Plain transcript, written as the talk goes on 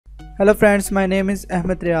Hello friends, my name is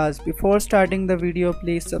Ahmed Riaz. Before starting the video,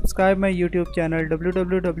 please subscribe my YouTube channel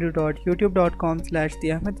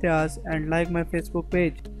www.youtube.com/theahmedriaz and like my Facebook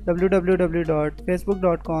page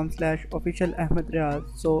www.facebook.com/officialahmedriaz.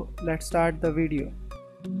 So let's start the video.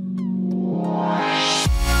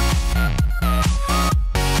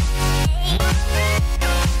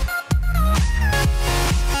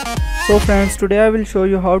 So friends, today I will show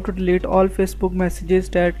you how to delete all Facebook messages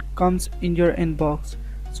that comes in your inbox.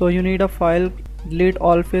 So you need a file delete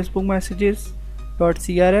all Facebook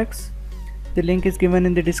messages.crx. The link is given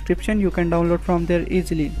in the description. You can download from there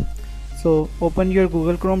easily. So open your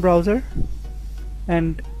Google Chrome browser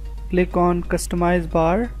and click on customize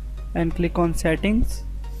bar and click on settings.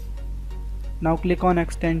 Now click on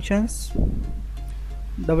extensions,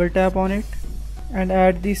 double tap on it and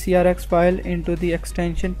add the CRX file into the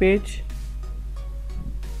extension page.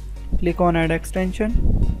 Click on add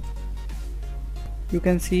extension. You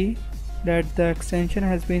can see that the extension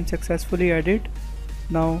has been successfully added.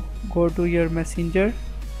 Now go to your messenger.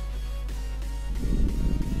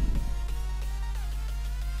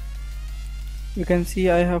 You can see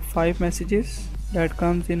I have 5 messages that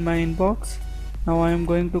comes in my inbox. Now I am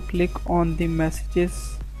going to click on the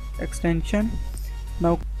messages extension.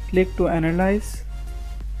 Now click to analyze,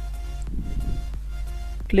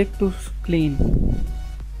 click to clean.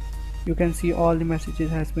 You can see all the messages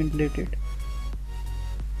has been deleted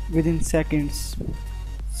within seconds.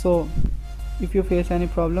 So if you face any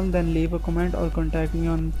problem, then leave a comment or contact me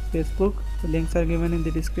on Facebook. The links are given in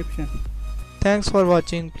the description. Thanks for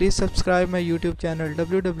watching. Please subscribe my YouTube channel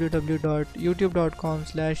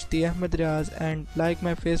www.youtube.com/theahmedriaz and like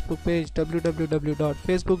my Facebook page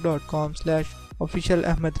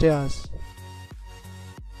www.facebook.com/officialahmedriaz.